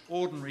 in which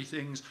ordinary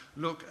things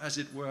look, as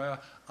it were,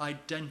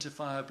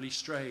 identifiably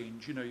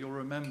strange. You know, you'll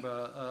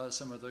remember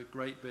some of the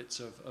great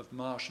bits of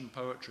Martian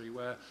poetry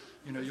where,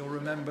 you know, you'll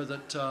remember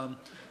that,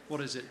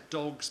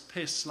 dogs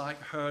piss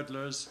like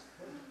hurdlers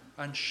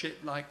and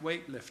shit like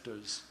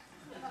weightlifters.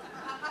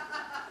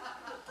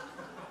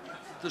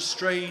 The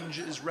strange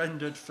is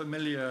rendered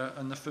familiar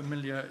and the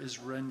familiar is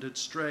rendered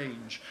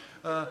strange.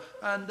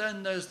 And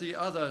then there's the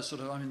other the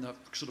sort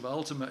of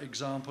ultimate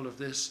example of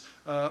this,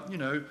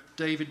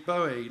 David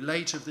Bowie,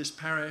 late of this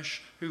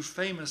parish, who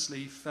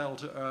famously fell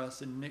to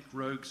earth in Nick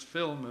Rogue's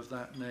film of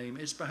that name,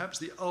 is perhaps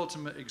the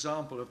ultimate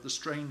example of the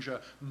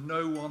stranger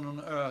no one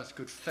on earth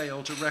could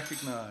fail to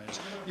recognise.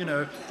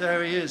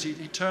 There he is,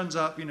 he turns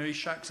up, he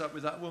shacks up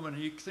with that woman,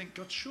 and you think,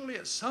 God, surely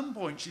at some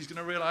point she's going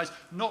to realise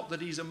not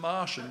that he's a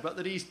Martian, but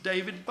that he's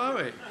David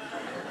Bowie.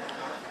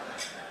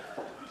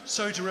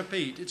 So to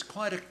repeat, it's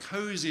quite a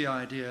cosy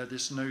idea,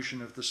 this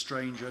notion of the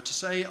stranger. To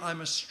say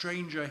I'm a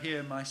stranger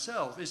here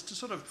myself is to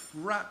sort of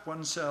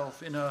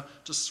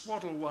to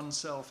swaddle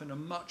oneself in a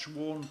much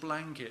worn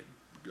blanket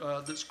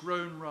that's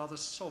grown rather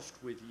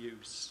soft with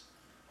use.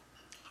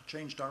 I'll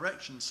change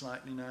direction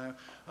slightly now.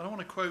 And I want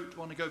to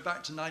go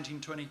back to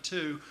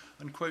 1922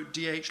 and quote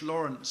D.H.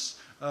 Lawrence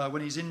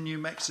when he's in New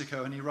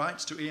Mexico, and he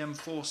writes to E.M.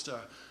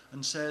 Forster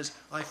and says,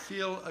 I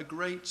feel a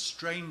great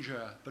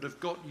stranger, but have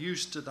got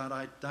used to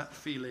that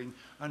feeling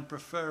and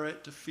prefer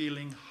it to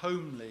feeling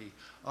homely.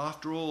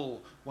 After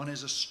all, one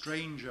is a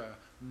stranger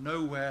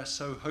nowhere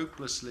so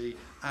hopelessly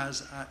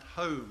as at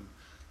home.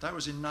 That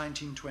was in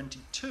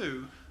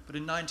 1922, but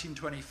in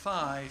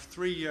 1925,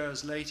 3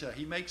 years later,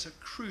 he makes a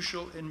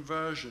crucial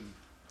inversion.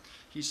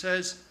 He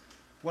says,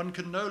 one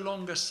can no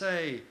longer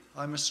say,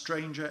 I'm a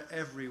stranger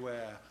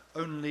everywhere,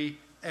 only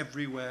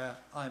everywhere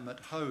I'm at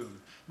home.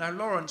 Now,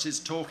 Lawrence is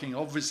talking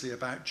obviously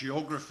about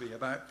geography,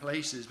 about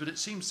places, but it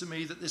seems to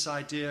me that this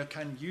idea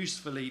can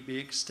usefully be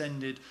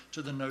extended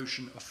to the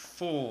notion of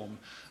form.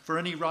 For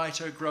any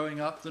writer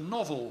growing up, the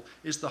novel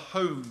is the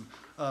home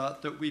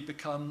that we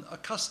become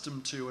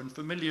accustomed to and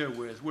familiar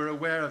with. We're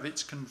aware of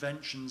its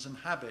conventions and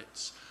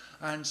habits.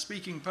 And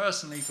speaking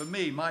personally for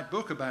me, my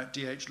book about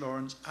D.H.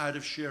 Lawrence, Out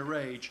of Sheer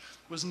Rage,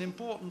 was an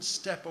important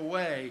step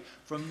away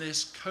from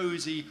this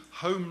cosy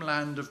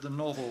homeland of the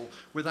novel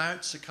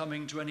without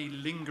succumbing to any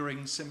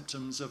lingering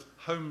symptoms of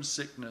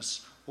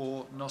homesickness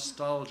or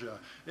nostalgia.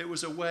 It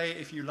was a way,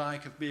 if you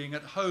like, of being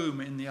at home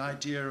in the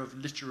idea of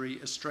literary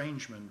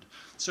estrangement.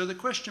 So the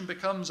question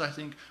becomes, I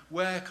think,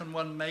 where can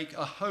one make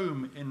a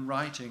home in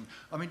writing?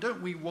 I mean,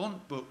 don't we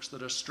want books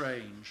that are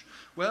strange?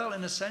 Well,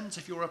 in a sense,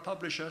 if you're a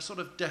publisher, sort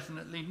of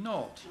definitely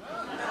not.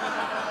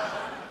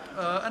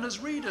 And as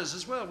readers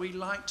as well, we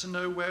like to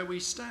know where we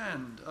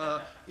stand.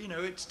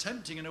 It's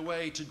tempting in a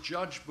way to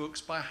judge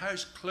books by how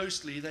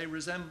closely they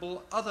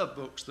resemble other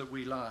books that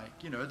we like.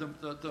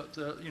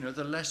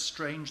 The less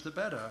strange, the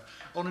better.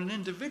 On an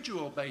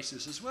individual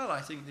basis as well,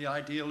 I think the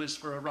ideal is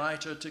for a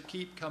writer to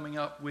keep coming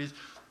up with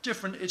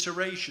different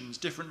iterations,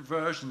 different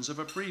versions of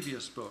a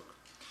previous book.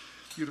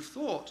 You'd have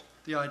thought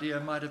the idea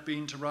might have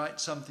been to write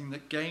something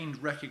that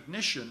gained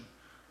recognition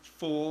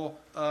for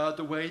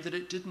the way that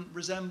it didn't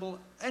resemble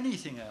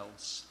anything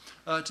else.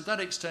 To that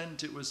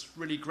extent, it was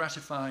really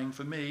gratifying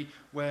for me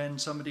when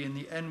somebody in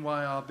the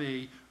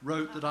NYRB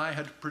wrote that I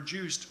had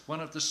produced one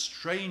of the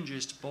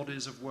strangest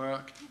bodies of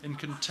work in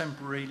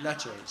contemporary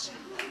letters.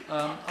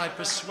 I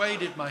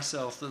persuaded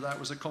myself that that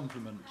was a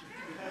compliment.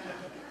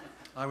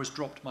 I was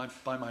dropped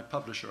by my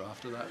publisher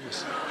after that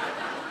was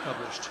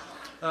published.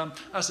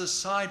 As a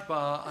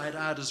sidebar, I'd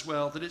add as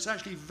well that it's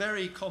actually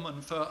very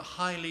common for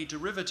highly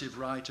derivative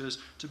writers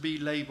to be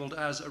labelled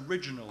as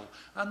original.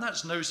 And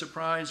that's no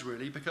surprise,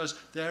 really, because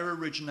their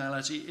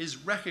originality is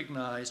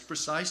recognised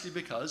precisely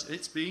because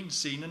it's been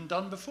seen and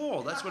done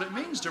before. That's what it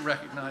means to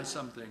recognise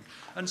something.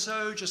 And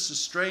so, just as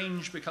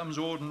strange becomes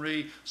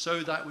ordinary,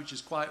 so that which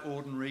is quite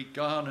ordinary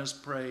garners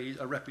praise,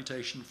 a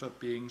reputation for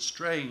being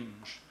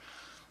strange.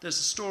 There's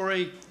a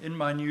story in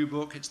my new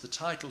book, it's the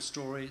title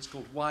story, it's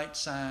called White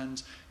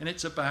Sands, and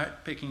it's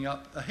about picking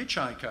up a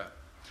hitchhiker.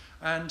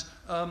 And,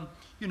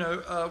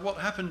 what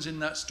happens in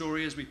that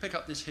story is we pick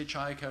up this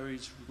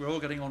hitchhiker, we're all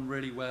getting on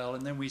really well,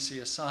 and then we see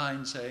a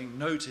sign saying,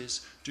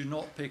 notice, do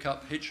not pick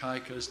up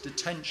hitchhikers,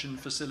 detention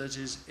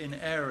facilities in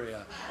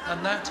area.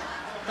 And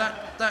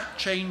that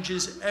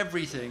changes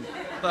everything.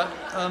 But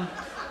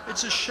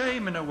it's a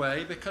shame in a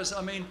way, because,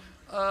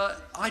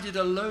 I did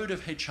a load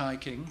of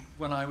hitchhiking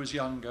when I was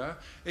younger.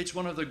 It's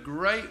one of the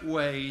great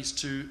ways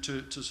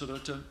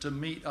to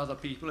meet other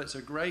people. It's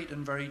a great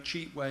and very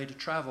cheap way to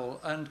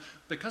travel. And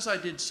because I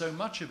did so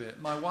much of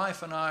it, my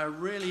wife and I are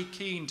really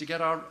keen to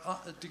get our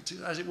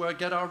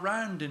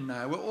round in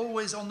now. We're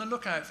always on the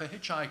lookout for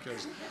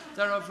hitchhikers.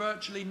 There are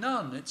virtually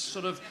none. It's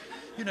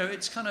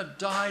it's kind of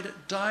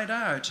died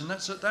out, and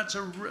that's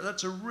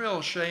a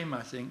real shame,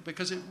 I think,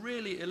 because it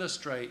really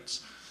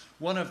illustrates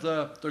one of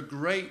the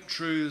great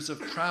truths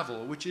of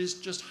travel, which is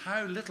just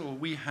how little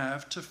we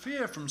have to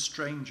fear from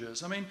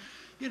strangers.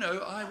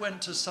 I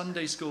went to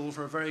Sunday school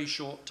for a very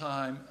short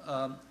time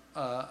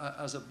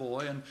as a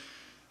boy, and,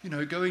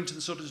 going to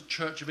the sort of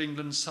Church of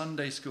England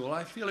Sunday school,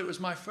 I feel it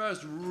was my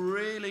first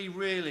really,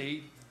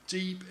 really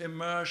deep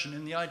immersion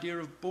in the idea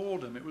of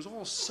boredom. It was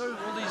all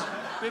these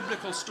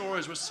biblical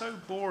stories were so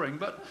boring,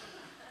 but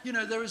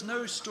there is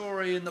no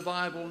story in the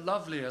Bible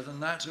lovelier than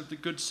that of the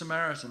Good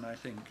Samaritan, I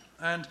think.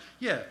 And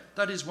yeah,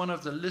 that is one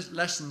of the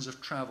lessons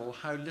of travel,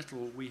 how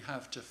little we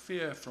have to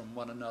fear from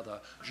one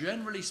another.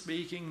 Generally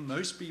speaking,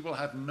 most people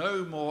have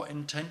no more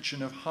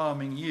intention of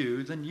harming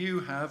you than you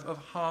have of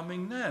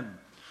harming them.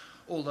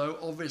 Although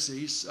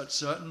obviously at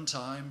certain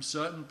times,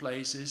 certain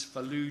places,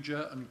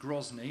 Fallujah and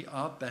Grozny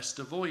are best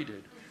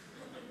avoided.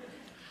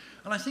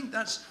 And I think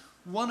that's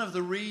one of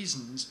the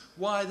reasons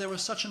why there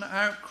was such an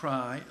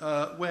outcry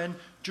when,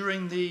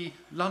 during the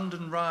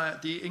London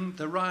riot,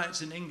 the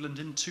riots in England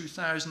in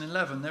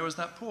 2011, there was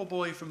that poor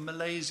boy from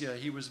Malaysia.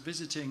 He was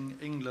visiting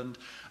England,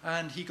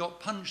 and he got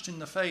punched in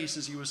the face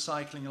as he was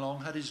cycling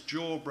along, had his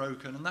jaw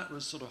broken, and that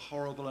was sort of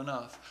horrible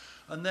enough.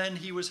 And then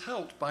he was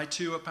helped by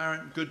two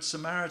apparent good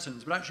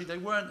Samaritans, but actually they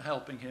weren't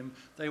helping him.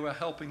 They were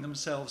helping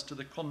themselves to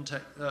the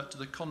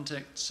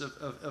contents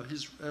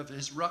of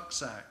his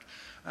rucksack.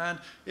 And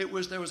there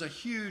was a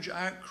huge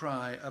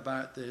outcry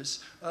about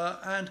this,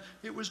 and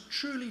it was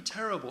truly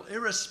terrible,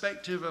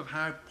 irrespective of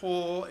how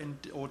poor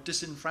or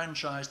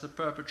disenfranchised the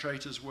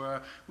perpetrators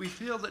were. We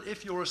feel that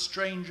if you're a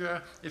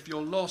stranger, if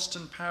you're lost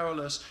and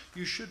powerless,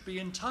 you should be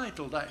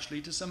entitled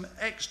actually to some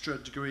extra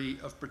degree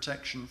of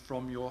protection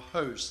from your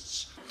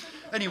hosts.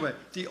 Anyway,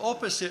 the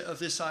opposite of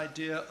this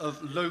idea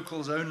of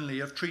locals only,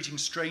 of treating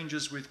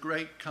strangers with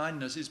great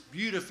kindness, is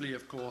beautifully,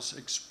 of course,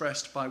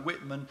 expressed by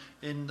Wittmann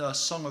in the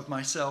Song of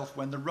Myself,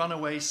 when the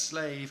runaway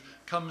slave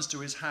comes to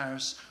his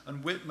house,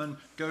 and Wittmann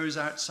goes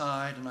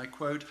outside, and I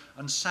quote,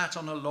 "and sat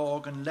on a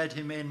log and led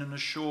him in and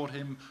assured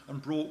him,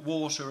 and brought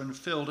water and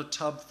filled a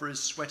tub for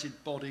his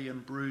sweated body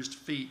and bruised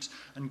feet,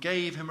 and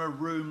gave him a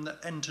room that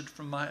entered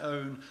from my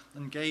own,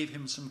 and gave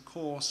him some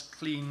coarse,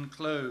 clean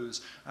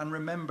clothes, and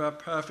remember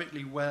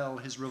perfectly well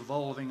his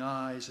revolving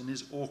eyes and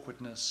his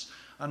awkwardness,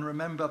 and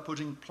remember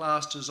putting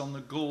plasters on the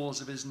galls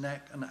of his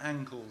neck and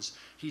ankles.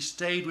 He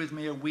stayed with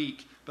me a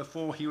week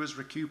before he was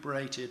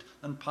recuperated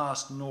and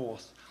passed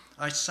north.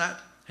 I sat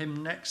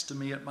him next to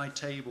me at my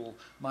table,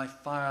 my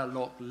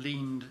firelock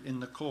leaned in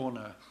the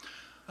corner."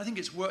 I think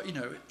it's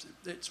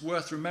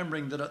worth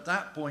remembering that at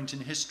that point in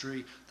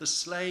history, the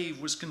slave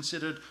was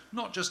considered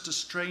not just a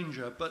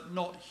stranger, but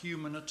not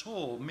human at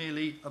all,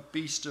 merely a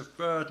beast of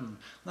burden.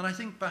 And I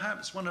think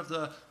perhaps one of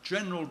the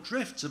general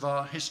drifts of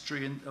our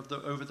history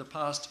over the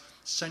past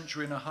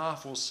century and a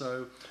half or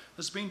so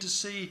has been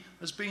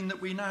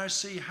that we now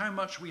see how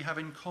much we have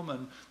in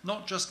common,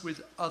 not just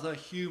with other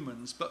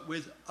humans, but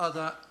with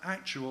other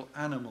actual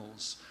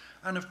animals.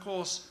 And of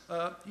course,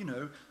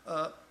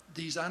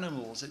 these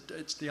animals,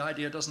 the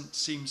idea doesn't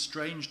seem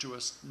strange to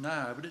us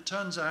now, but it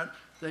turns out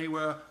they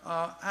were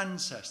our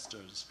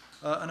ancestors.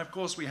 And of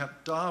course we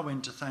have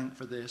Darwin to thank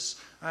for this.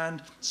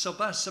 And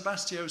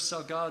Sebastião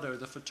Salgado,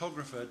 the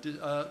photographer,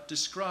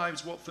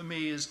 describes what for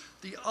me is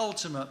the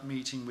ultimate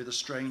meeting with a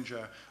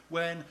stranger,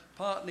 when,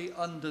 partly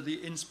under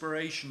the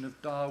inspiration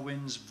of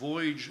Darwin's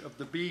Voyage of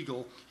the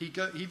Beagle, he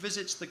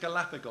visits the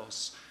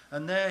Galapagos,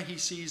 and there he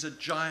sees a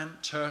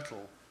giant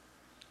turtle,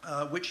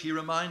 which he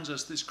reminds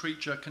us this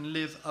creature can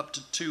live up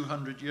to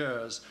 200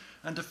 years.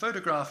 And to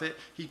photograph it,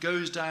 he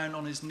goes down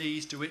on his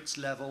knees to its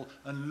level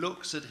and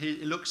looks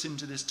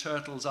into this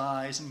turtle's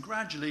eyes, and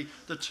gradually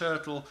the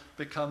turtle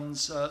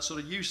becomes sort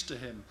of used to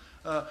him.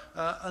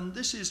 And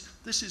this is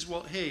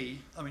what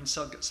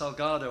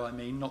Salgado,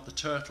 not the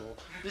turtle,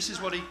 this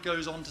is what he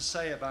goes on to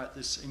say about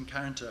this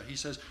encounter. He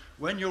says,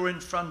 "When you're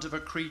in front of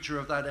a creature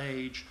of that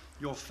age,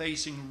 you're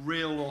facing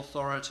real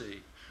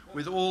authority,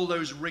 with all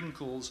those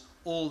wrinkles,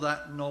 all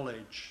that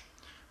knowledge.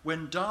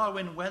 When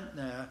Darwin went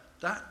there,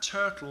 that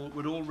turtle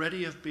would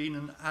already have been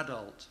an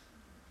adult.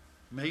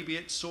 Maybe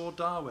it saw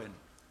Darwin.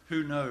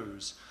 Who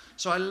knows?"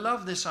 So I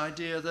love this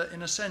idea that,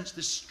 in a sense,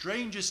 this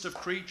strangest of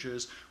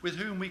creatures, with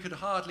whom we could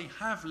hardly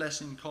have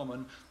less in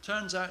common,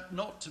 turns out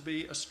not to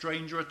be a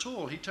stranger at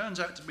all. He turns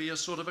out to be a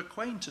sort of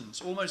acquaintance,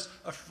 almost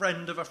a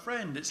friend of a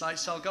friend. It's like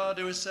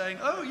Salgado is saying,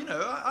 "Oh,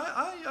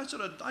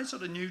 I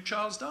sort of knew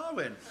Charles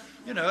Darwin,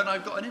 and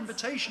I've got an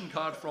invitation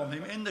card from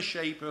him in the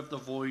shape of the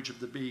Voyage of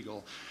the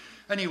Beagle."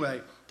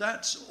 Anyway,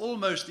 that's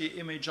almost the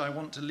image I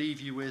want to leave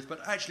you with,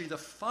 but actually the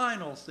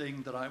final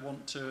thing that I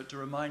want to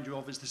remind you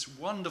of is this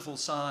wonderful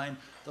sign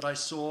that I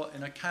saw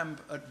in a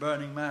camp at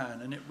Burning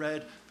Man, and it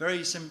read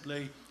very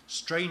simply,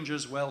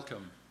 "Strangers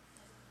welcome.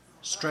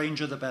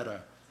 Stranger the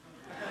better."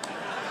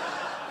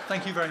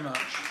 Thank you very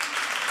much.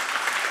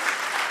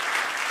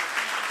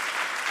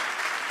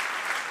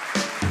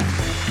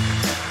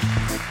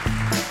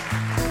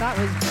 That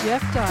was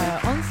Geoff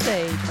Dyer on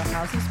stage for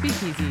House of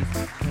Speakeasy,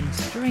 When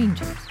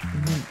Strangers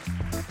Meet.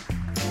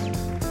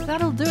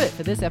 That'll do it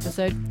for this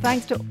episode.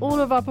 Thanks to all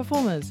of our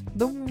performers,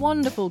 the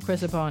wonderful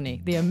Chris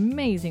Abani, the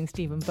amazing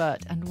Steph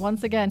Burt, and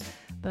once again,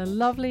 the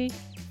lovely,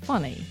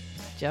 funny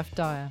Geoff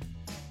Dyer.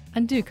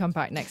 And do come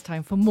back next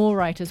time for more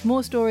writers,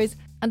 more stories,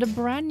 and a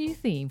brand new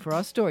theme for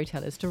our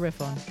storytellers to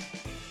riff on.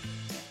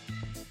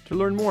 To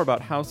learn more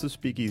about House of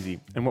Speakeasy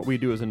and what we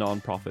do as a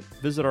nonprofit,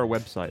 visit our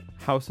website,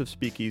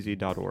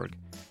 houseofspeakeasy.org.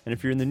 And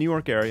if you're in the New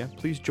York area,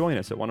 please join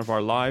us at one of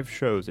our live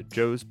shows at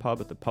Joe's Pub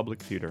at the Public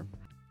Theatre.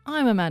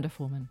 I'm Amanda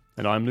Foreman.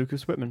 And I'm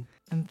Lucas Wittmann.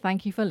 And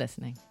thank you for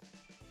listening.